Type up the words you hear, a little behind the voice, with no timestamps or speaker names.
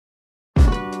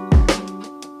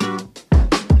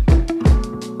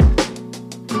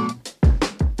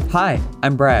Hi,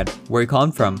 I'm Brad. Where are you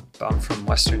calling from? I'm from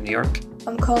Western New York.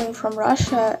 I'm calling from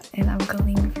Russia. And I'm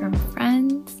calling from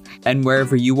France. And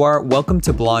wherever you are, welcome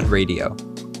to Blonde Radio.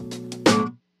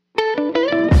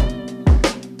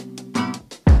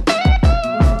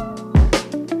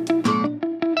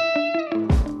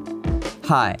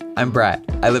 Hi, I'm Brad.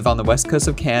 I live on the west coast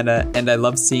of Canada, and I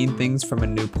love seeing things from a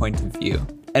new point of view.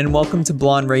 And welcome to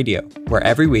Blonde Radio, where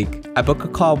every week I book a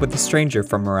call with a stranger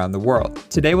from around the world.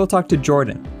 Today we'll talk to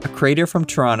Jordan, a creator from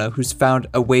Toronto who's found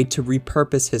a way to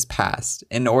repurpose his past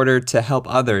in order to help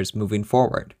others moving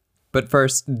forward. But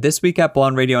first, this week at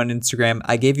Blonde Radio on Instagram,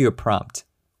 I gave you a prompt.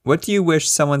 What do you wish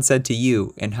someone said to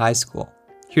you in high school?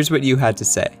 Here's what you had to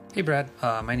say. Hey Brad,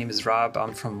 my name is Rob.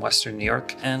 I'm from Western New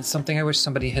York, and something I wish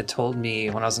somebody had told me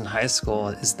when I was in high school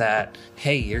is that,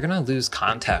 hey, you're gonna lose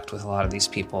contact with a lot of these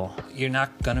people. You're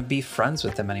not gonna be friends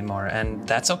with them anymore, and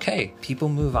that's okay. People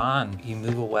move on. You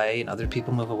move away, and other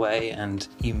people move away, and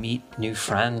you meet new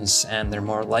friends, and they're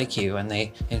more like you, and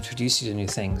they introduce you to new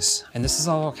things. And this is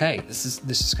all okay. This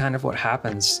is kind of what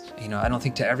happens. You know, I don't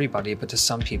think to everybody, but to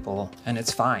some people, and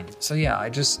it's fine. So yeah, I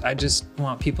just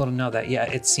want people to know that, yeah,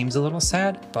 it seems a little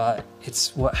sad, but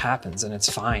it's what happens and it's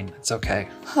fine. It's okay.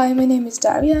 Hi, my name is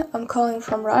Daria. I'm calling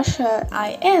from Russia.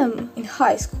 I am in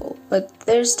high school, but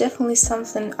there's definitely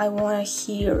something I want to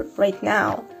hear right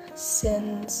now,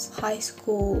 since high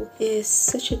school is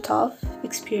such a tough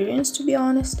experience, to be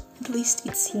honest. At least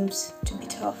it seems to be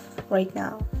tough right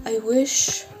now. I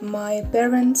wish my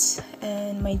parents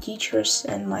and my teachers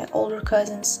and my older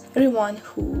cousins, everyone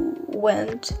who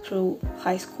went through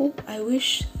high school, I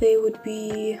wish they would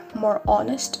be more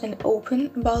honest and open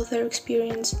about their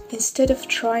experience instead of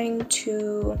trying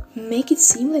to make it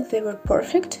seem like they were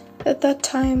perfect at that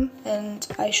time and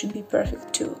I should be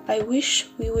perfect too. I wish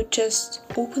we would just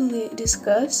openly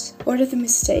discuss what are the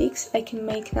mistakes I can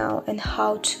make now and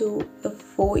how to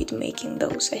avoid making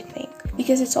those, I think.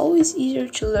 Because it's always easier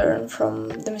to learn from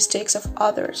the mistakes of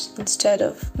others instead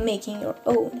of making your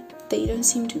own. They don't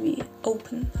seem to be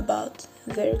open about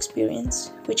their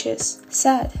experience, which is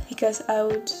sad because I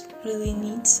would really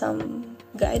need some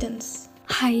guidance.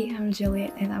 Hi, I'm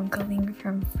Juliet and I'm calling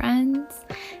from France.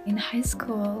 In high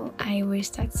school, I wish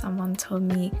that someone told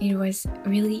me it was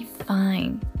really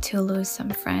fine to lose some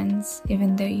friends,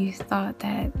 even though you thought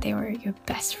that they were your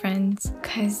best friends.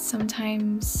 Because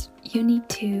sometimes you need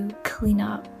to clean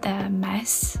up the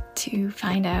mess to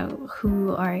find out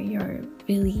who are your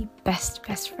really best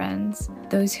friends.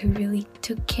 Those who really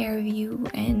took care of you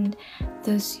and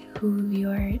those who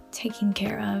you're taking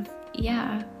care of.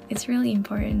 Yeah, it's really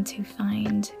important to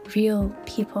find real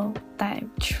people that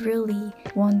truly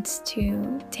want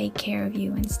to take care of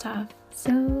you and stuff.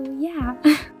 So, yeah.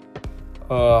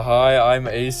 Hi, I'm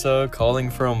Asa, calling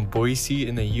from Boise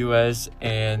in the US,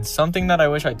 and something that I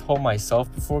wish I told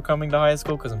myself before coming to high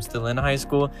school, because I'm still in high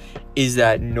school, is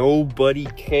that nobody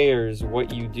cares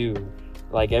what you do.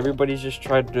 Like, everybody's just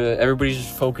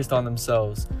focused on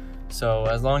themselves. So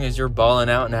as long as you're balling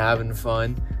out and having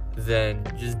fun, then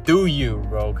just do you,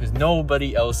 bro, because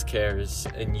nobody else cares,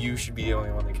 and you should be the only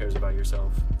one that cares about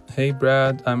yourself. Hey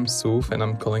Brad, I'm Souf and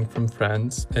I'm calling from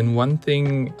France. And one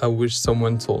thing I wish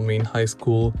someone told me in high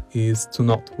school is to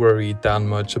not worry that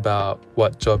much about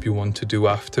what job you want to do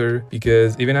after,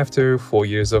 because even after 4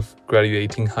 years of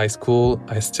graduating high school,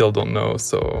 I still don't know,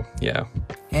 so yeah.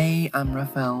 Hey, I'm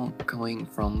Raphael, calling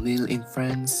from Lille in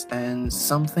France, and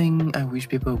something I wish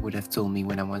people would have told me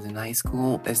when I was in high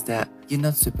school is that you're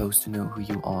not supposed to know who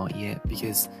you are yet,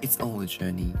 because it's all a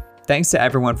journey. Thanks to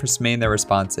everyone for submitting their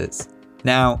responses.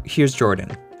 Now, here's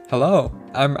Jordan. Hello,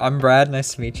 I'm Brad.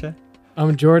 Nice to meet you.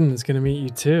 I'm Jordan. It's going to meet you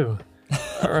too.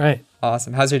 All right.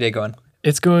 Awesome. How's your day going?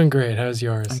 It's going great. How's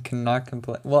yours? I cannot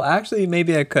complain. Well, actually,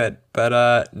 maybe I could,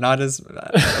 but not as...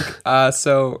 Okay.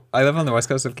 So I live on the west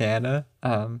coast of Canada,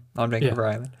 on Vancouver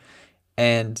Island,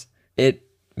 and it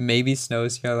maybe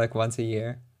snows here like once a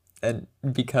year. And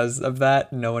because of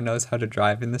that, no one knows how to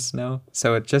drive in the snow.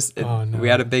 So we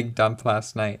had a big dump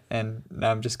last night, and now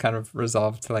I'm just kind of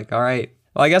resolved to like, all right.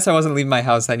 Well, I guess I wasn't leaving my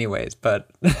house anyways, but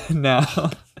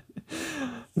now...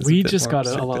 We just got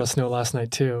a lot of snow last night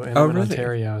too in really?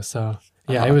 Ontario. So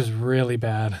yeah, it was really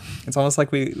bad. It's almost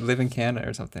like we live in Canada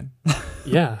or something.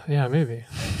 Yeah, maybe.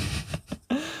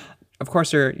 Of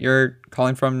course, you're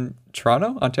calling from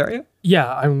Toronto, Ontario?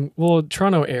 Yeah,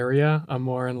 Toronto area. I'm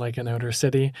more in like an outer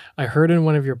city. I heard in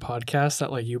one of your podcasts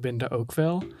that like you've been to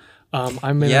Oakville.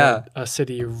 I'm in a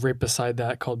city right beside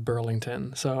that called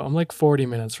Burlington. So I'm like 40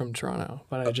 minutes from Toronto,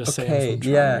 but I just say I'm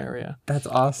from Toronto area. That's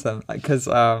awesome. Because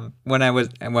when I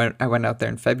went out there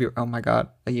in February, oh my God,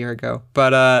 a year ago.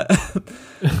 But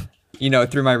you know,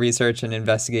 through my research and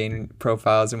investigating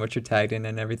profiles and what you're tagged in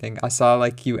and everything, I saw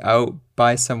like you out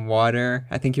by some water.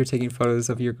 I think you're taking photos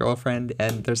of your girlfriend,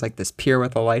 and there's like this pier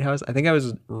with a lighthouse. I think I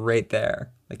was right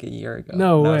there like a year ago.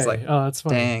 No and way. I was like, oh, that's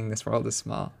funny. dang, this world is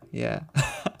small. Yeah.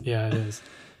 Yeah, it is.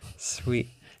 Sweet.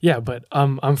 Yeah, but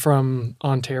I'm from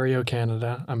Ontario,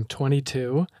 Canada. I'm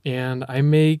 22, and I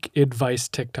make advice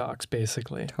TikToks,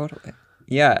 basically. Totally.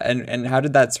 Yeah, and how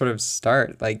did that sort of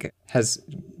start? Like, has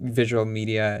visual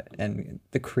media and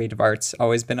the creative arts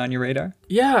always been on your radar?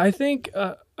 Yeah, I think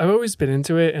I've always been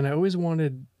into it, and I always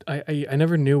wanted. I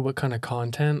never knew what kind of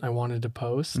content I wanted to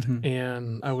post,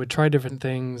 and I would try different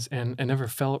things, and I never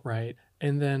felt right.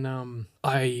 And then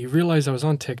I realized I was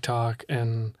on TikTok,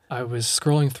 and I was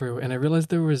scrolling through, and I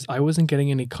realized I wasn't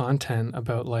getting any content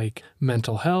about like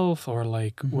mental health or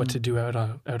like what to do out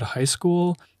of high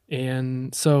school,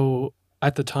 and so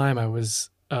at the time I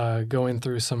was going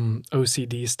through some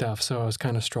OCD stuff, so I was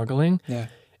kind of struggling. Yeah.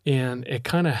 And it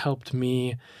kind of helped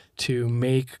me to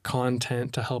make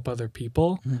content to help other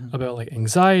people about like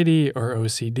anxiety or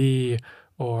OCD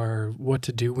or what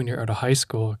to do when you're out of high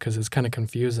school, because it's kind of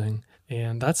confusing.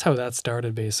 And that's how that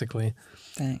started, basically.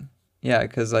 Dang. Yeah,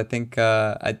 because I think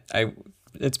I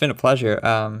it's been a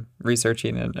pleasure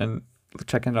researching and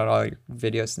checking out all your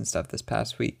videos and stuff this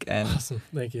past week. And Awesome.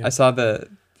 Thank you. I saw the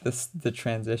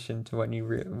transition to when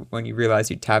you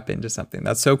realize you tap into something.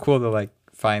 That's so cool to like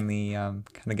finally kind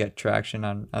of get traction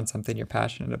on something you're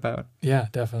passionate about. Yeah,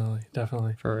 definitely.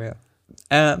 For real.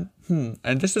 And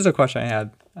this is a question I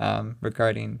had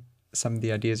regarding some of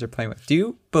the ideas you're playing with. Do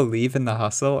you believe in the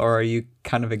hustle, or are you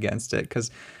kind of against it?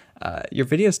 Because your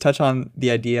videos touch on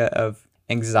the idea of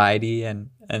anxiety and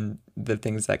the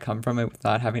things that come from it with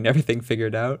not having everything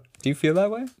figured out. Do you feel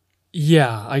that way?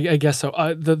 Yeah, I guess so.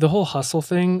 The whole hustle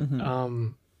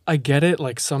thing, I get it.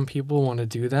 Like some people want to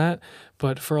do that,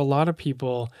 but for a lot of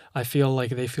people, I feel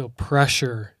like they feel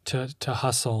pressure to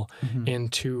hustle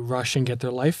and to rush and get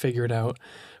their life figured out.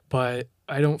 But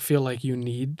I don't feel like you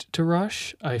need to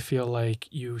rush. I feel like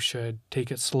you should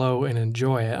take it slow and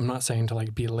enjoy it. I'm not saying to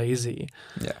like be lazy,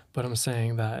 but I'm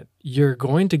saying that you're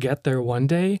going to get there one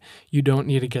day. You don't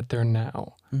need to get there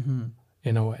now,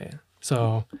 in a way.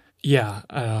 So yeah.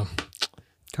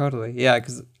 Totally. Yeah,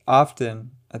 because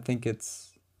often I think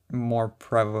it's more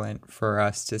prevalent for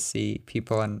us to see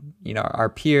people and, you know, our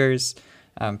peers,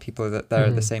 people that are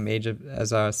the same age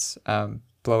as us,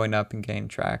 blowing up and gaining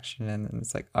traction. And then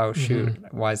it's like, oh, shoot,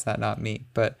 why is that not me?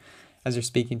 But as you're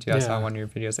speaking to, I saw one of your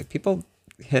videos, like people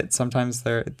hit sometimes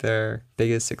their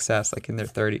biggest success like in their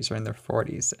 30s or in their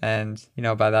 40s. And, you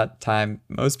know, by that time,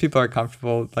 most people are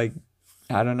comfortable, like,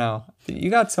 I don't know. You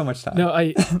got so much time. No,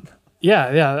 I've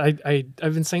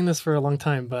been saying this for a long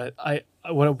time, but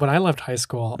when I left high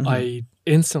school, I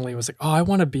instantly was like, oh, I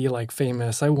want to be like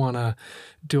famous. I want to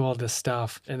do all this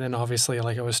stuff. And then obviously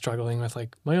like I was struggling with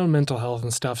like my own mental health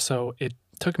and stuff. So it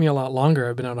took me a lot longer.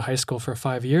 I've been out of high school for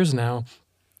 5 years now,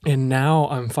 and now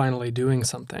I'm finally doing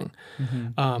something.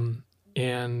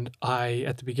 And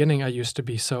at the beginning, I used to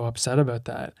be so upset about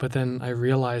that. But then I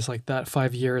realized like that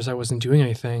 5 years I wasn't doing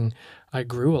anything, I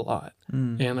grew a lot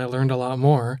and I learned a lot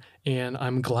more. And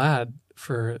I'm glad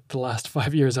for the last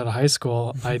 5 years out of high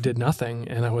school, I did nothing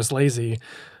and I was lazy,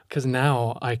 because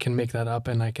now I can make that up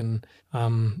and I can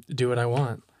do what I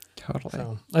want. Totally.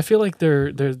 So I feel like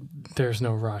there's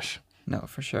no rush. No,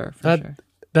 for sure.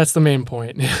 That's the main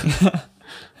point.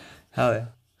 Hell yeah.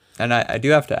 And I do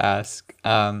have to ask,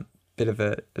 bit of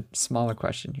a smaller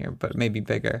question here, but maybe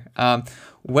bigger.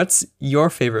 What's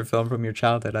your favorite film from your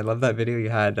childhood? I love that video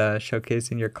you had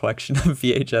showcasing your collection of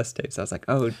VHS tapes. I was like,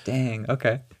 oh, dang.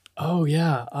 Okay. Oh,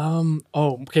 yeah.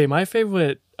 Okay. My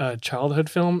favorite childhood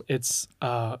film, it's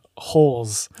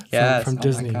Holes from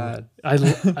Disney. My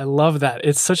God. I love that.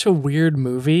 It's such a weird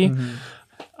movie.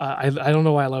 I don't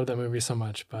know why I love that movie so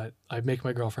much, but I make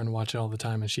my girlfriend watch it all the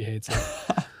time and she hates it.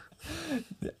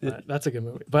 That's a good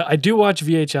movie. But I do watch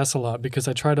VHS a lot because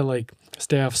I try to like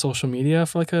stay off social media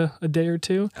for like a day or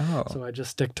two. Oh. So I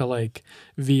just stick to like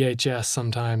VHS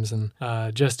sometimes and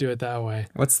just do it that way.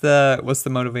 What's the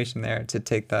motivation there to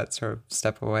take that sort of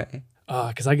step away?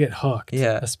 Because I get hooked.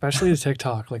 Yeah. Especially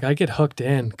TikTok. Like I get hooked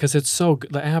in because it's so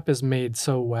good. The app is made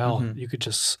so well. You could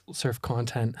just surf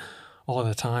content all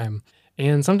the time.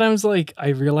 And sometimes, like, I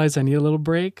realize I need a little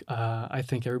break. I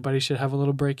think everybody should have a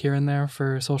little break here and there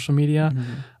for social media.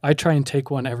 I try and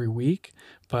take one every week,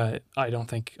 but I don't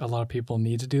think a lot of people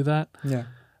need to do that.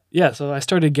 Yeah, so I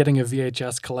started getting a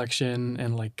VHS collection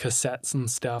and, like, cassettes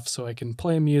and stuff so I can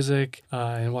play music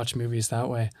and watch movies that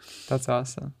way. That's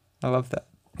awesome. I love that.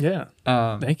 Yeah,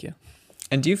 thank you.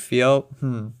 And do you feel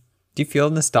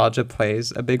nostalgia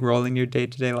plays a big role in your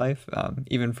day-to-day life,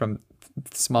 even from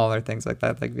smaller things like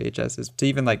that, like VHSs, to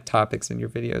even like topics in your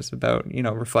videos about, you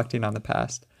know, reflecting on the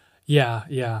past. Yeah.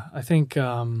 I think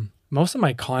most of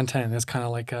my content is kind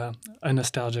of like a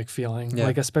nostalgic feeling,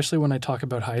 like especially when I talk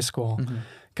about high school,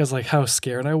 because like how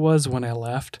scared I was when I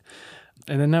left.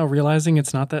 And then now realizing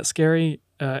it's not that scary.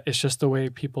 It's just the way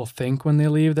people think when they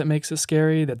leave that makes it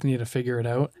scary, that they need to figure it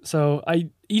out. So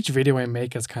each video I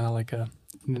make is kind of like a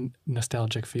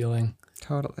nostalgic feeling.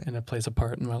 Totally. And it plays a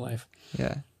part in my life.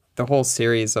 Yeah. The whole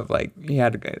series of like, you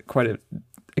had quite an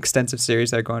extensive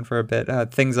series there going for a bit.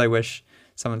 Things I wish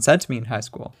someone said to me in high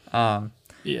school.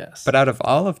 Yes. But out of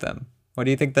all of them, what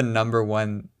do you think the number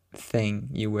one thing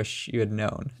you wish you had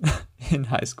known in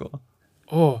high school?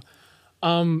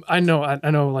 I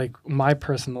know like my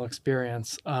personal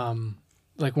experience,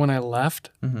 like when I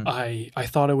left, I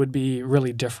thought it would be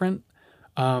really different.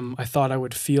 I thought I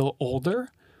would feel older.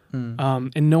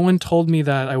 And no one told me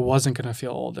that I wasn't going to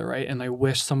feel older, right? And I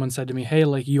wish someone said to me, hey,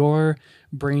 like your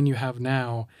brain you have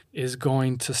now is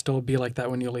going to still be like that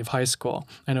when you leave high school.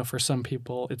 I know for some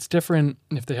people it's different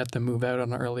if they have to move out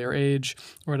on an earlier age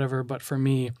or whatever. But for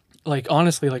me, like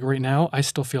honestly, like right now, I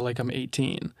still feel like I'm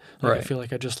 18. Like, I feel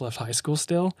like I just left high school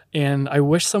still. And I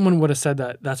wish someone would have said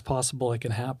that that's possible, it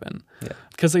can happen. Yeah.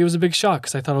 Because it was a big shock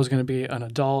because I thought I was going to be an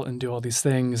adult and do all these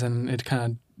things and it kind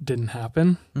of didn't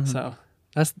happen. So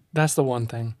that's the one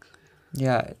thing.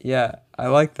 Yeah, I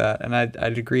like that, and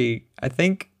I'd agree. I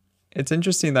think it's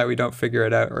interesting that we don't figure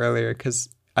it out earlier, because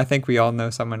I think we all know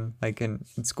someone like in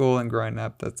school and growing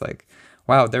up that's like,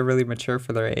 wow, they're really mature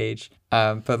for their age.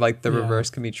 But like the reverse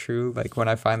can be true. Like when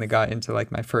I finally got into like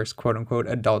my first quote unquote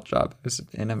adult job, I was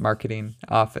in a marketing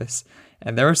office,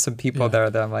 and there were some people there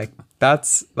that I'm like,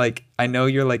 that's like, I know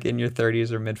you're like in your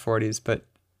 30s or mid 40s, but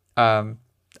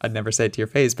I'd never say it to your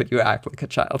face, but you act like a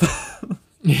child.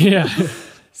 Yeah.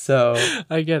 So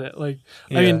I get it. Like,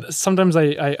 I mean, sometimes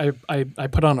I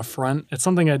put on a front. It's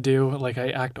something I do. Like I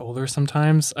act older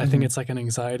sometimes. I think it's like an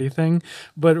anxiety thing,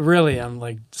 but really I'm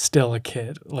like still a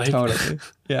kid. Like totally.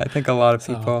 Yeah. I think a lot of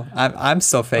people, I'm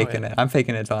still faking it. I'm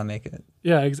faking it till I make it.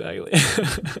 Yeah, exactly.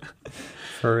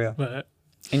 For real. But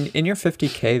in your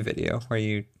 50K video where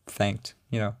you thanked,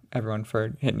 you know, everyone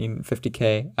for hitting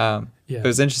 50K, it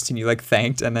was interesting. You like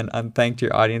thanked and then unthanked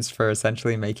your audience for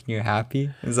essentially making you happy.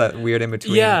 Is that weird in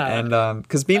between? Yeah. And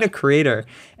because being a creator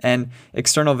and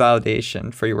external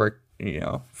validation for your work, you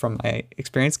know, from my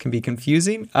experience, can be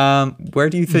confusing. Where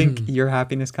do you think your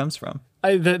happiness comes from?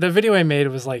 The video I made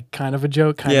was like kind of a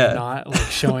joke, kind of not, like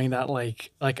showing that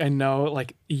like I know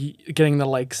like getting the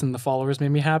likes and the followers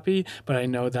made me happy, but I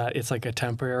know that it's like a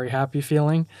temporary happy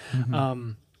feeling.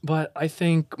 But I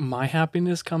think my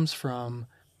happiness comes from,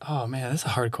 oh man, that's a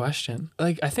hard question.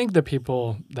 Like I think the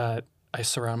people that I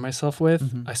surround myself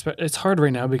with, it's hard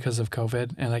right now because of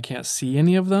COVID and I can't see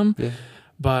any of them. Yeah.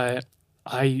 But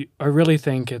I really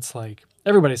think it's like,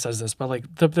 everybody says this, but like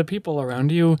the people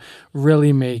around you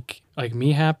really make like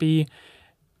me happy,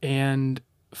 and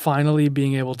finally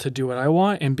being able to do what I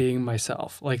want and being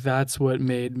myself. Like that's what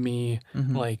made me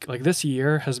like this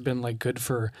year has been like good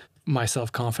for my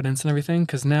self-confidence and everything,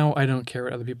 because now I don't care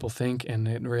what other people think, and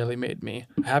it really made me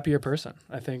a happier person.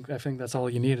 I think that's all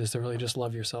you need, is to really just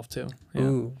love yourself too. Yeah.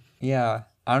 Ooh, yeah.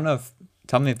 I don't know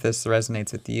tell me if this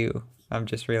resonates with you. I'm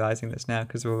just realizing this now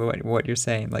because of what you're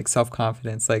saying, like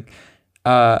self-confidence. Like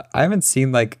I haven't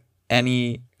seen like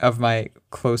any of my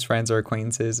close friends or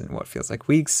acquaintances in what feels like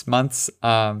weeks, months.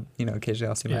 You know, occasionally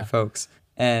I'll see my folks,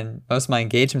 and most of my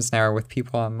engagements now are with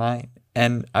people online,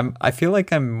 and I feel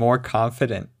like I'm more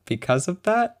confident because of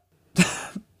that.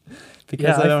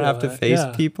 Because I don't have to face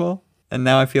people, and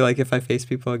now I feel like if I face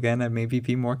people again, I'd maybe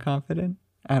be more confident.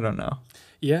 I don't know.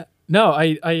 Yeah. No,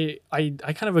 I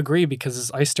kind of agree,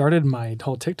 because I started my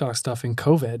whole TikTok stuff in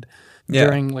COVID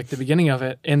during like the beginning of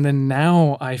it. And then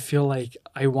now I feel like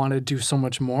I want to do so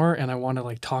much more, and I want to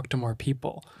like talk to more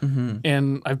people.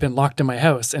 And I've been locked in my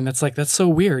house, and it's like, that's so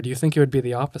weird. You think it would be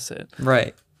the opposite.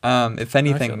 Right. If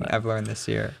anything, I've learned this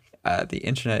year, the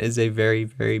internet is a very,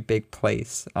 very big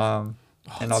place. And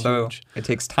although it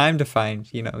takes time to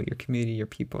find, you know, your community, your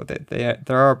people, there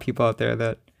are people out there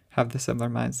that have the similar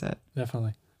mindset.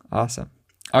 Definitely. Awesome.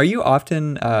 Are you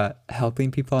often helping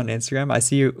people on Instagram? I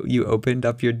see you opened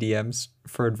up your DMs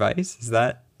for advice. Is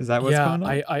that what's going on?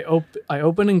 I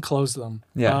open and close them.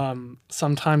 Yeah.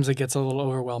 Sometimes it gets a little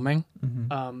overwhelming.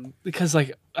 Because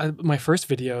like my first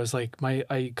videos, like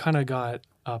I kind of got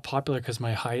popular because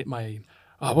my height,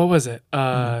 what was it?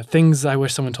 Things I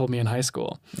wish someone told me in high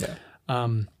school. Yeah.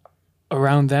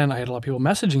 around then I had a lot of people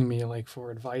messaging me like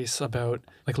for advice about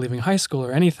like leaving high school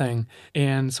or anything.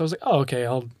 And so I was like, oh, okay,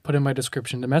 I'll put in my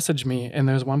description to message me. And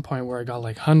there's one point where I got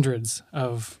like hundreds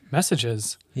of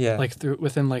messages like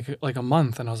within like a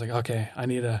month. And I was like, okay, I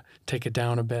need to take it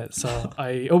down a bit. So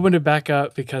I opened it back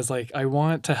up because like I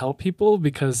want to help people,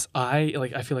 because I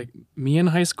feel like me in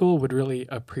high school would really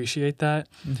appreciate that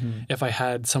if I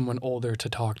had someone older to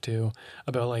talk to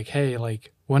about like, hey,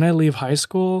 like when I leave high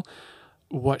school,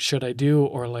 what should I do?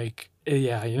 Or like,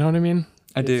 yeah, you know what I mean?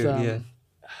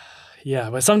 Yeah,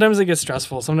 but sometimes it gets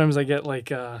stressful. Sometimes I get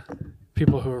like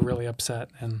people who are really upset,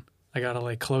 and I gotta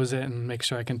like close it and make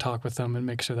sure I can talk with them and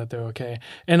make sure that they're okay.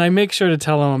 And I make sure to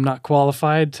tell them I'm not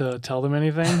qualified to tell them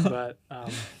anything, but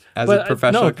as a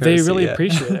professional courtesy, they really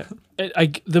appreciate it.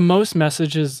 The most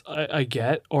messages I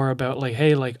get are about like,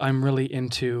 hey, like I'm really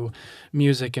into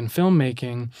music and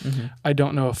filmmaking. I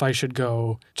don't know if I should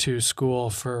go to school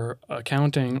for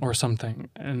accounting or something,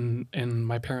 and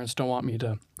my parents don't want me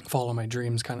to follow my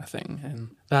dreams, kind of thing.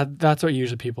 And that's what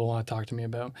usually people want to talk to me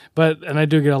about. And I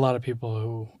do get a lot of people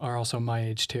who are also my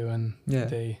age too, and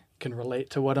they can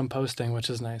relate to what I'm posting, which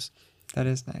is nice. That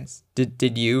is nice.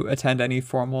 Did you attend any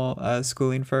formal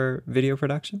schooling for video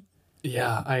production?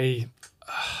 Yeah, I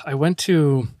went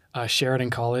to Sheridan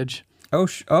College. Oh,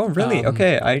 really?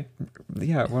 Okay.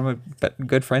 One of my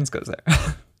good friends goes there.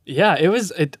 Yeah, it was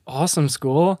an awesome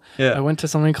school. Yeah. I went to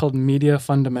something called Media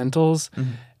Fundamentals,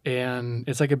 and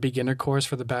it's like a beginner course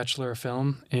for the Bachelor of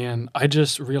Film. And I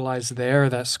just realized there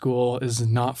that school is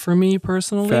not for me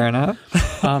personally. Fair enough.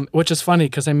 Which is funny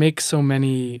because I make so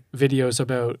many videos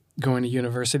about going to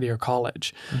university or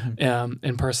college.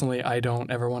 And personally, I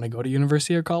don't ever want to go to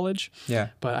university or college. Yeah.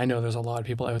 But I know there's a lot of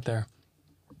people out there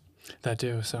that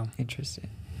do. So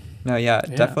interesting. No,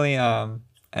 definitely. And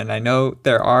I know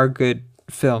there are good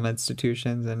film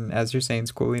institutions, and as you're saying,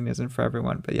 schooling isn't for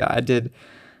everyone. But yeah, I did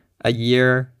a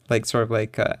year, like sort of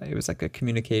like it was like a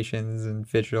communications and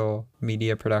visual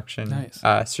media production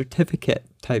certificate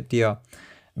type deal.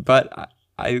 But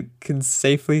I can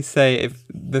safely say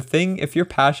if you're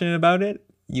passionate about it,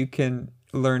 you can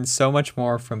learn so much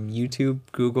more from YouTube,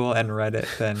 Google, and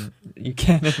Reddit than you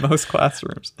can in most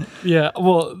classrooms. Yeah,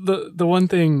 well, the one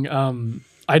thing,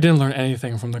 I didn't learn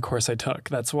anything from the course I took.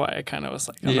 That's why I kind of was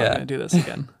like, I'm not going to do this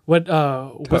again. What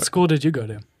school did you go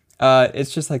to?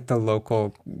 It's just like the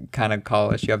local kind of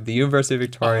college. You have the University of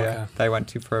Victoria that I went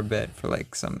to for a bit for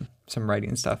like some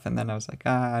writing stuff, and then I was like,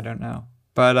 I don't know.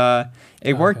 But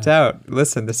it worked out.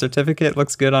 Listen, the certificate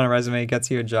looks good on a resume,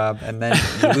 gets you a job, and then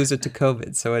you lose it to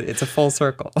COVID. So it's a full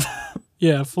circle.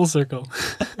 Yeah, full circle.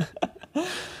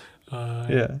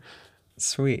 Yeah.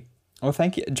 Sweet. Well,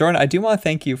 thank you. Jordan, I do want to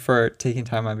thank you for taking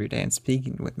time out of your day and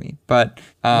speaking with me. But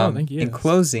thank you. In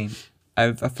closing, I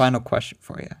have a final question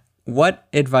for you. What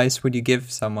advice would you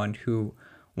give someone who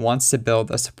wants to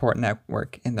build a support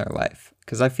network in their life?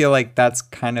 Because I feel like that's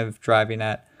kind of driving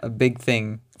at a big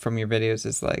thing from your videos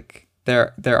is like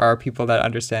there are people that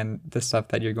understand the stuff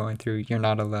that you're going through. You're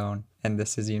not alone, and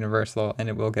this is universal, and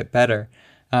it will get better.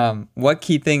 What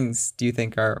key things do you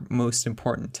think are most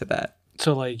important to that?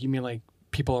 So like, you mean like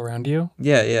people around you?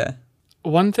 Yeah.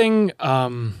 One thing,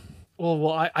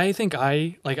 I think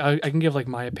I can give like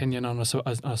my opinion on a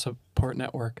support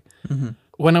network.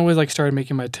 When I was like started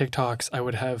making my TikToks, I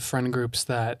would have friend groups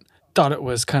that thought it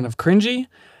was kind of cringy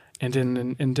and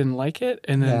didn't like it.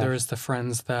 And then there was the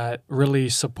friends that really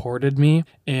supported me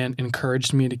and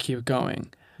encouraged me to keep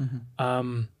going.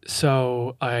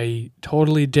 So I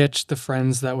totally ditched the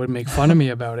friends that would make fun of me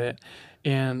about it.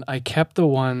 And I kept the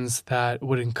ones that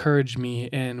would encourage me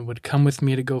and would come with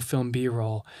me to go film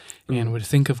B-roll and would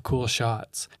think of cool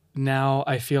shots. Now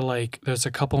I feel like there's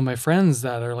a couple of my friends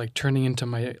that are like turning into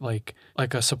my like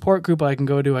a support group I can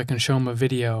go to. I can show them a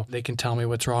video. They can tell me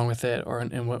what's wrong with it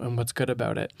and what's good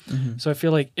about it. So I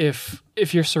feel like if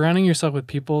you're surrounding yourself with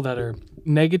people that are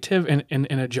negative in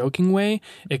a joking way,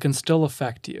 it can still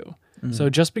affect you.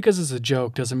 So just because it's a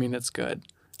joke doesn't mean it's good.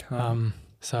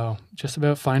 So just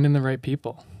about finding the right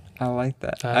people. I like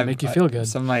that. Make you feel good.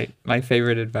 Some of my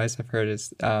favorite advice I've heard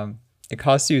is it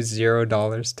costs you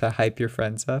 $0 to hype your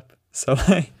friends up. So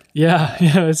like yeah,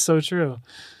 it's so true.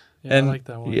 Yeah, and I like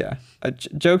that one. Yeah,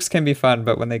 jokes can be fun,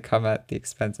 but when they come at the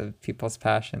expense of people's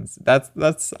passions,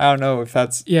 that's I don't know if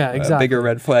that's a bigger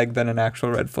red flag than an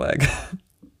actual red flag.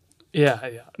 Yeah.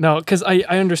 No, because I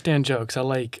understand jokes. I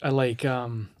like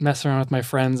messing around with my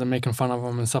friends and making fun of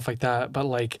them and stuff like that. But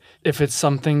like if it's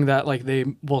something that like they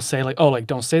will say like, oh, like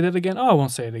don't say that again. Oh, I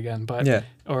won't say it again. But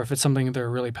or if it's something they're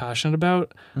really passionate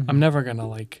about, I'm never gonna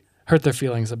like hurt their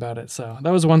feelings about it. So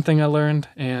that was one thing I learned,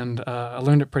 and I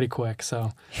learned it pretty quick.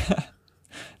 So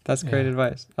that's great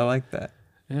advice. I like that.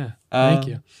 Yeah. Thank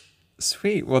you.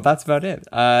 Sweet. Well, that's about it.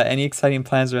 Any exciting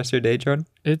plans the rest of your day, Jordan?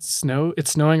 It's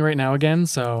snowing right now again,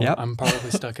 so Yep. I'm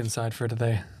probably stuck inside for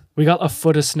today. We got a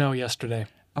foot of snow yesterday.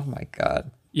 Oh my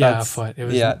God. Yeah, a foot. It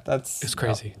was it's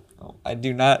crazy. No, I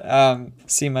do not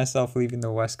see myself leaving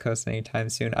the West Coast anytime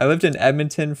soon. I lived in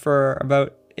Edmonton for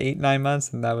about 8-9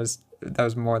 months, and that was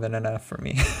more than enough for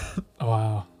me. Oh,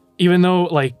 wow. Even though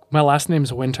like my last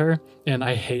name's Winter and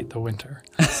I hate the winter.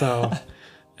 So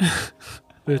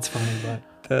it's funny, but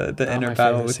the inner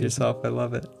battle with yourself. I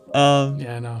love it.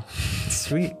 Yeah, I know.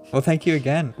 Sweet. Well, thank you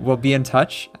again. We'll be in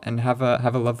touch and have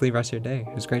a lovely rest of your day.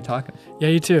 It was great talking. Yeah,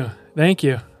 you too. Thank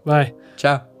you. Bye.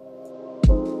 Ciao.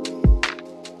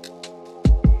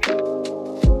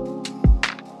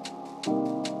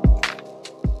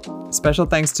 Special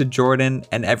thanks to Jordan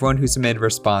and everyone who submitted a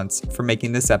response for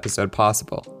making this episode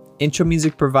possible. Intro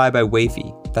music provided by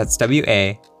Wayfie, that's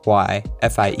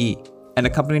Wayfie, and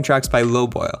accompanying tracks by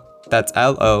Lowboil, that's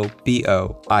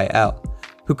Loboil,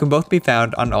 who can both be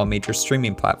found on all major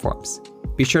streaming platforms.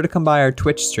 Be sure to come by our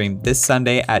Twitch stream this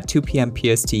Sunday at 2 p.m.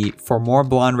 PST for more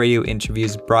Blonde Radio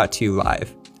interviews brought to you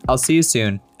live. I'll see you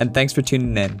soon, and thanks for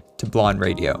tuning in to Blonde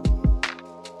Radio.